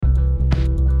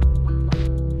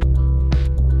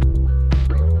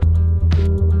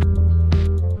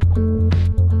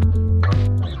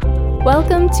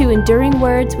Welcome to Enduring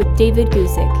Words with David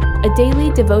Guzik, a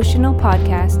daily devotional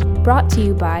podcast brought to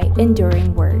you by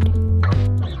Enduring Word.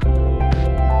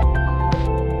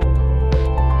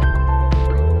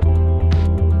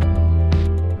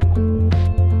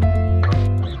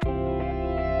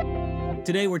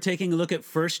 Today we're taking a look at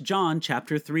 1 John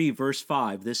chapter 3, verse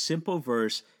 5. This simple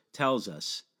verse tells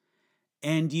us,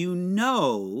 "And you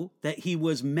know that he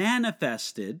was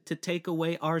manifested to take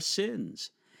away our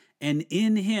sins, and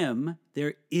in him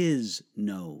there is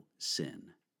no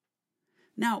sin."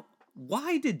 Now,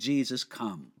 why did Jesus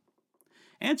come?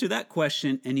 Answer that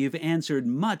question and you've answered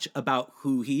much about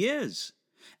who he is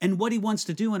and what he wants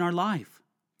to do in our life.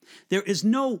 There is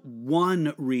no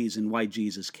one reason why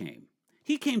Jesus came.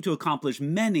 He came to accomplish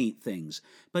many things,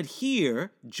 but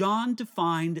here John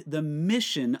defined the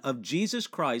mission of Jesus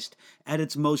Christ at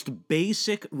its most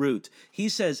basic root. He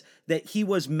says that he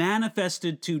was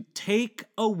manifested to take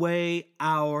away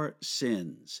our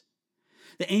sins.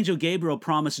 The angel Gabriel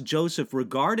promised Joseph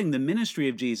regarding the ministry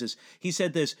of Jesus. He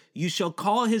said this, "You shall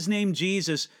call his name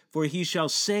Jesus, for he shall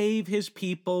save his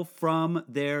people from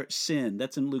their sin."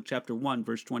 That's in Luke chapter 1,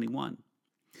 verse 21.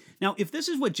 Now, if this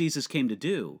is what Jesus came to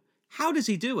do, how does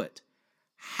he do it?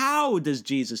 How does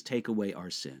Jesus take away our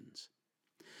sins?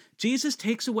 Jesus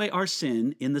takes away our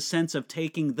sin in the sense of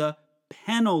taking the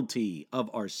penalty of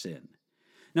our sin.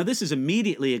 Now, this is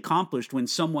immediately accomplished when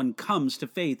someone comes to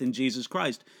faith in Jesus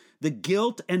Christ. The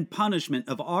guilt and punishment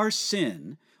of our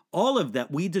sin, all of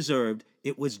that we deserved,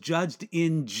 it was judged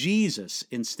in Jesus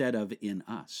instead of in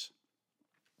us.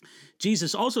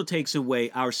 Jesus also takes away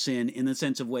our sin in the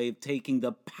sense of way of taking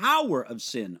the power of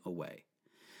sin away.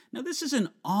 Now, this is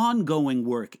an ongoing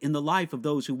work in the life of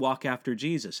those who walk after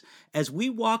Jesus. As we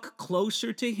walk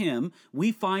closer to him,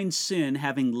 we find sin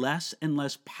having less and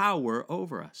less power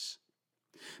over us.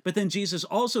 But then Jesus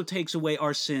also takes away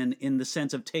our sin in the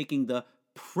sense of taking the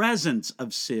presence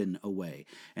of sin away.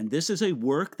 And this is a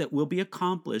work that will be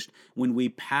accomplished when we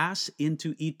pass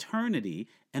into eternity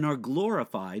and are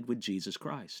glorified with Jesus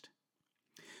Christ.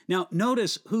 Now,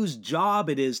 notice whose job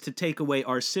it is to take away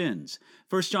our sins.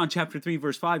 1 John chapter 3,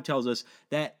 verse 5 tells us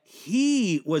that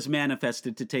he was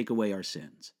manifested to take away our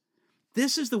sins.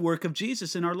 This is the work of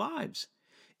Jesus in our lives.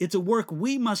 It's a work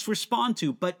we must respond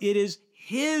to, but it is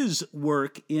his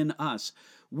work in us.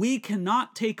 We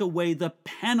cannot take away the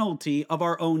penalty of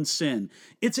our own sin.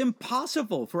 It's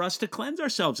impossible for us to cleanse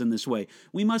ourselves in this way.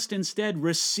 We must instead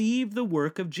receive the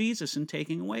work of Jesus in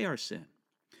taking away our sin.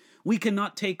 We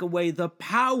cannot take away the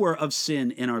power of sin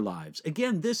in our lives.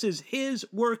 Again, this is his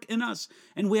work in us,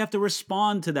 and we have to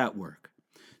respond to that work.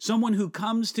 Someone who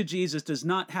comes to Jesus does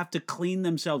not have to clean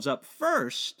themselves up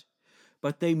first,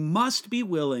 but they must be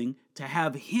willing to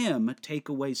have him take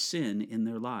away sin in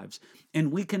their lives.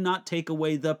 And we cannot take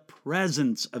away the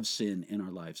presence of sin in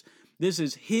our lives. This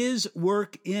is his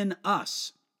work in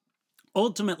us,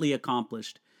 ultimately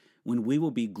accomplished when we will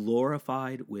be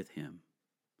glorified with him.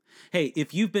 Hey,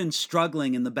 if you've been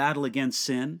struggling in the battle against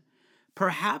sin,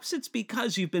 perhaps it's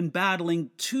because you've been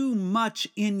battling too much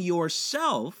in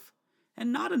yourself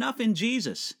and not enough in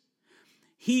Jesus.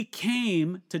 He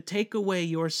came to take away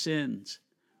your sins.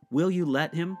 Will you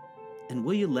let him? And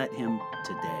will you let him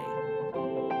today?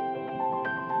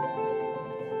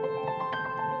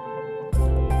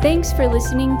 Thanks for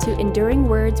listening to Enduring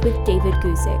Words with David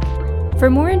Guzik. For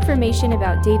more information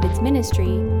about David's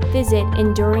ministry, visit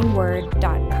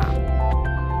enduringword.com.